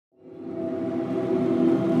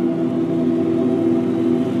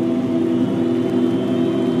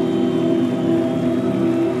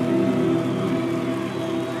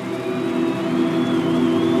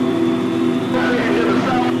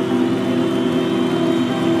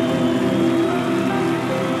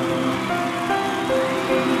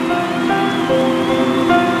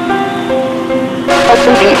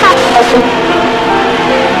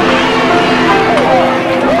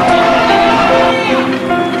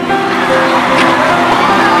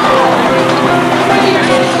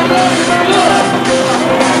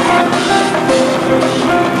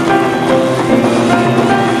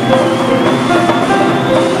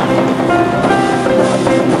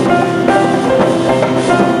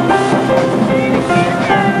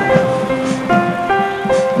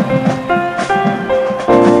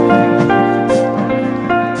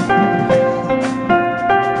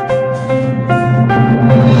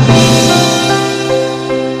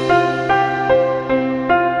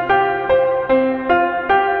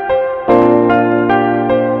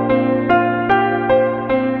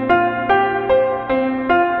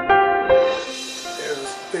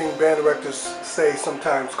Band directors say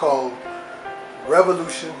sometimes called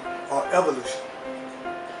revolution or evolution.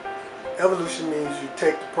 Evolution means you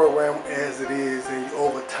take the program as it is and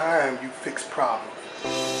over time you fix problems.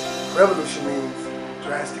 Revolution means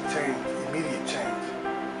drastic change, immediate change.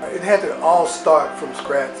 It had to all start from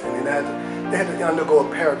scratch, and they had to undergo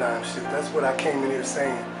a paradigm shift. That's what I came in here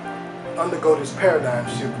saying. Undergo this paradigm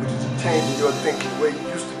shift, which is a change in your thinking. The way you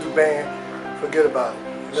used to do band, forget about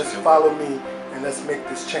it. Let's follow me and let's make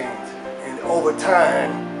this change. And over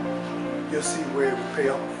time, you'll see where it will pay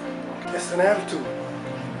off. It's an attitude.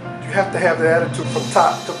 You have to have the attitude from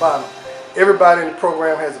top to bottom. Everybody in the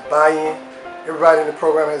program has a buy-in. Everybody in the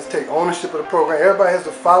program has to take ownership of the program. Everybody has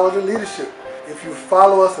to follow the leadership. If you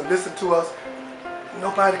follow us and listen to us,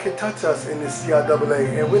 nobody can touch us in this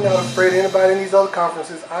CRAA. And we're not afraid of anybody in these other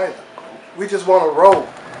conferences either. We just want to roll.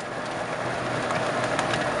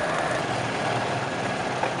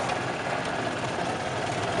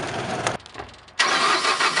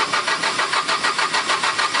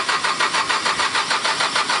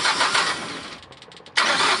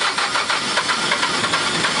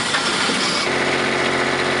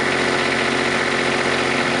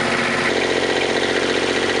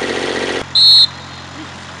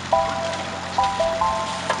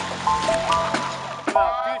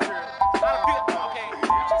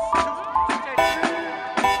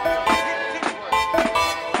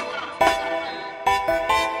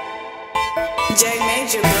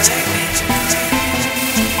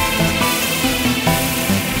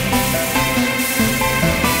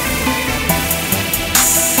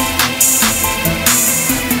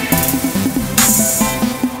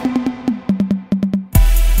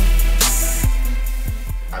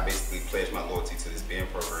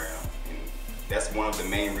 That's one of the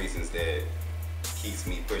main reasons that keeps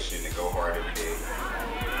me pushing to go hard every day.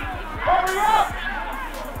 Hurry up!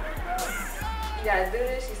 You gotta do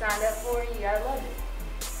this, you signed up for it, you gotta love it.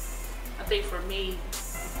 I think for me,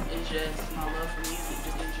 it's just my love for music,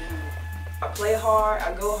 just in general. I play hard,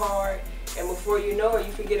 I go hard, and before you know it,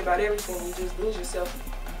 you forget about everything. You just lose yourself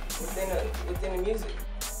within the music.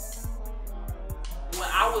 When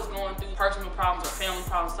I was going through personal problems or family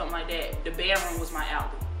problems, something like that, the band room was my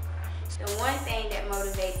outlet. The one thing that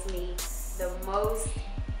motivates me the most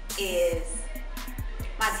is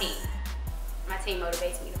my team. My team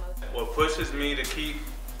motivates me the most. What pushes me to keep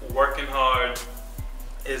working hard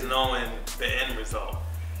is knowing the end result.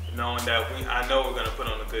 Knowing that I know we're going to put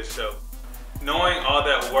on a good show. Knowing all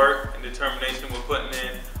that work and determination we're putting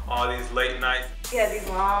in, all these late nights. Yeah, these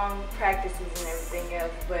long practices and everything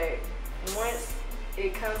else, but once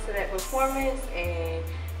it comes to that performance and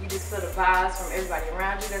you just feel the vibes from everybody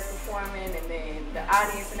around you that's performing, and then the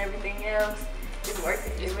audience and everything else, it's worth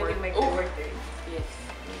it. It really makes it worth it. Yes.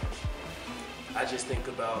 I just think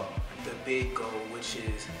about the big goal, which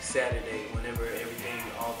is Saturday, whenever everything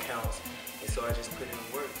all counts. And so I just put in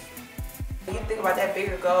work. You think about that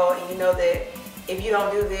bigger goal, and you know that if you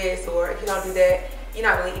don't do this or if you don't do that, you're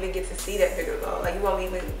not going to even get to see that bigger goal. Like, you won't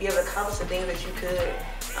even be able to accomplish the things that you could,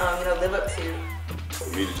 live up to. For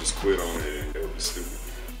me to just quit on it, it would be stupid.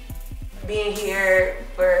 Being here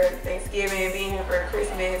for Thanksgiving, being here for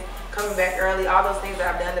Christmas, coming back early, all those things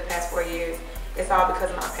that I've done the past 4 years, it's all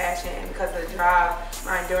because of my passion and because of the drive,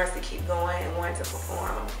 my endurance to keep going and wanting to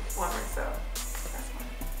perform. I'm a performer, so that's why.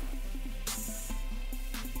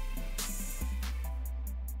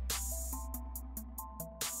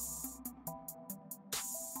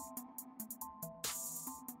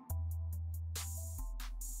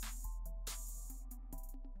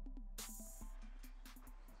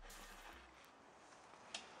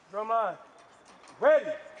 Drum line.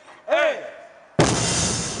 Ready. And 2,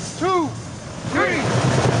 3,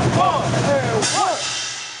 4, and 1.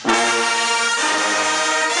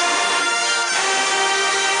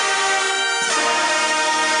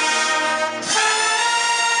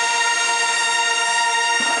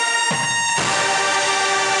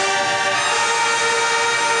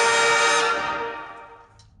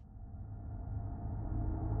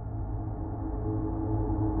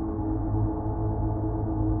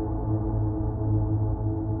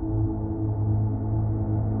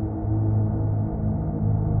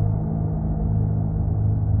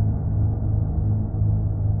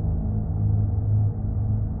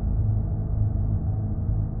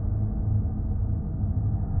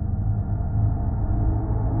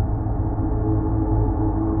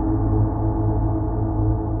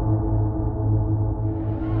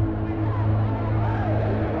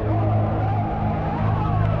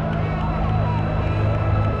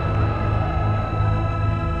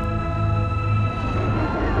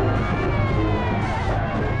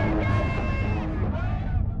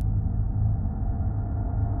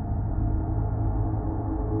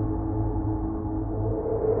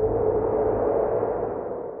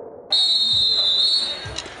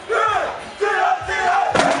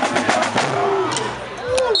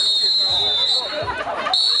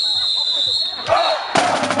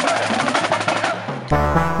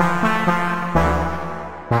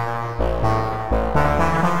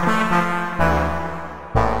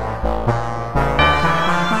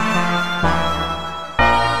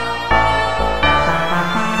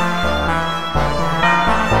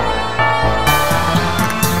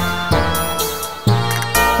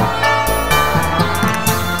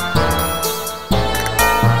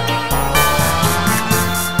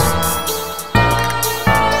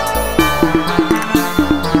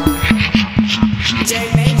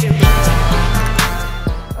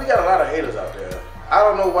 got a lot of haters out there. I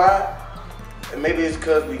don't know why. And maybe it's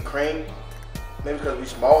because we cream. Maybe because we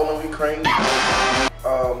small and we cream.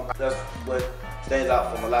 That's what stands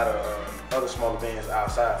out from a lot of other smaller bands our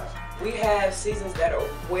size. We have seasons that are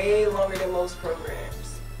way longer than most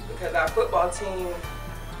programs because our football team,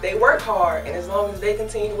 they work hard, and as long as they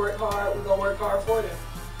continue to work hard, we're gonna work hard for them.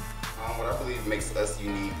 What I believe makes us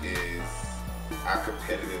unique is our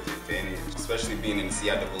competitive advantage, especially being in the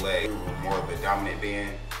CIAA. We were more of the dominant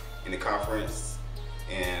band in the conference,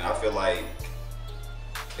 and I feel like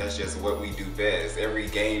that's just what we do best. Every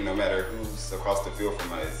game, no matter who's across the field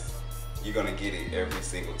from us, you're gonna get it every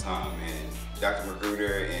single time. And Dr.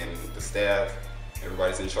 Magruder and the staff,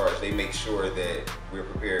 everybody's in charge, they make sure that we're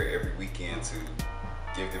prepared every weekend to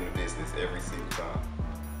give them the business every single time.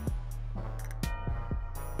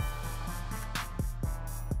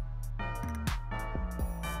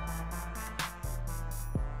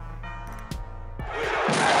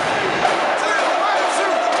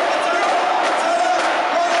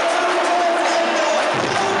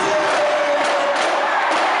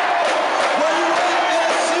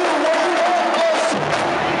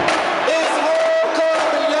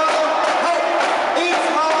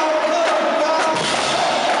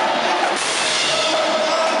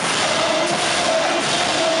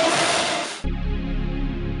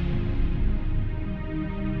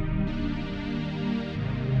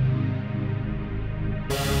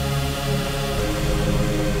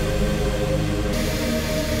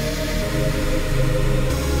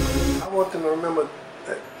 I want them to remember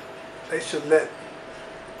that they should let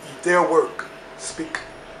their work speak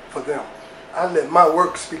for them. I let my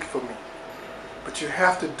work speak for me. But you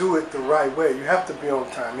have to do it the right way. You have to be on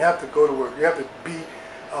time. You have to go to work. You have to be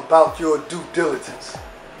about your due diligence.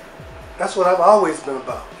 That's what I've always been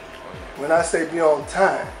about. When I say be on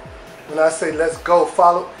time, when I say let's go,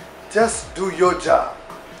 follow, just do your job.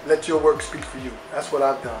 Let your work speak for you. That's what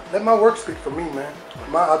I've done. Let my work speak for me, man.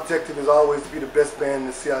 My objective is always to be the best band in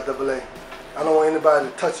the CIAA. I don't want anybody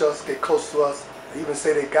to touch us, get close to us, or even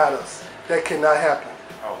say they got us. That cannot happen.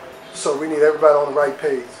 So we need everybody on the right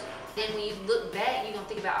page. Then when you look back, you're going to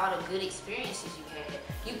think about all the good experiences you had.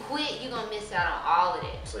 You quit, you're going to miss out on all of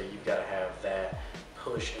that. So you've got to have that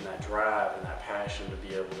push and that drive and that passion to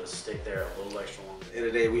be able to stick there a little extra longer. At the end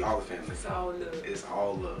of the day, we all the family. It's all love. It's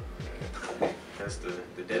all love. That's the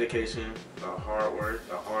dedication, the hard work,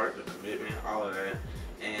 the heart, the commitment, all of that.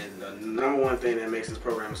 And the number one thing that makes this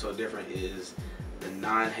program so different is the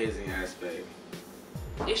non-hazing aspect.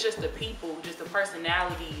 It's just the people, just the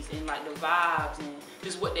personalities and like the vibes and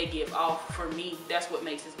just what they give off. For me, that's what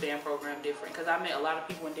makes this band program different, because I met a lot of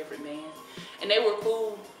people in different bands and they were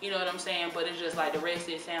cool, you know what I'm saying, but it's just like the rest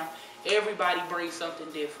of the sound, everybody brings something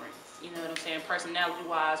different, you know what I'm saying, personality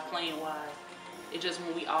wise, playing wise. It just,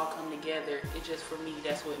 when we all come together, it just, for me,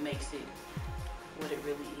 that's what makes it what it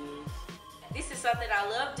really is. This is something I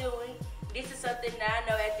love doing. This is something that I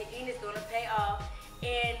know at the end is gonna pay off.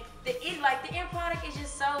 And the end product is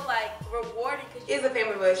just so like rewarding. It's a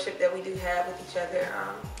family relationship that we do have with each other.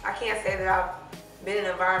 I can't say that I've been in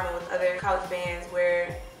an environment with other college bands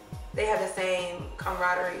where they have the same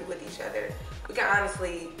camaraderie with each other. We can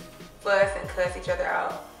honestly fuss and cuss each other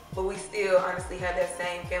out, but we still honestly have that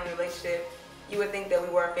same family relationship. You would think that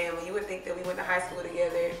we were a family. You would think that we went to high school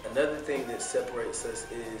together. Another thing that separates us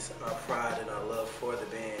is our pride and our love for the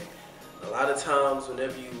band. A lot of times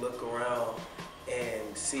whenever you look around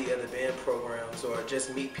and see other band programs or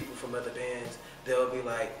just meet people from other bands, they'll be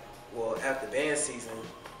like, well, after band season,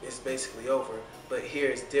 it's basically over, but here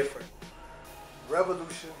it's different.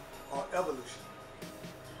 Revolution or evolution.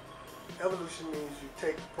 Evolution means you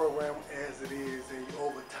take the program as it is and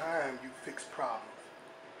over time you fix problems.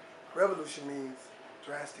 Revolution means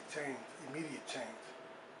drastic change, immediate change.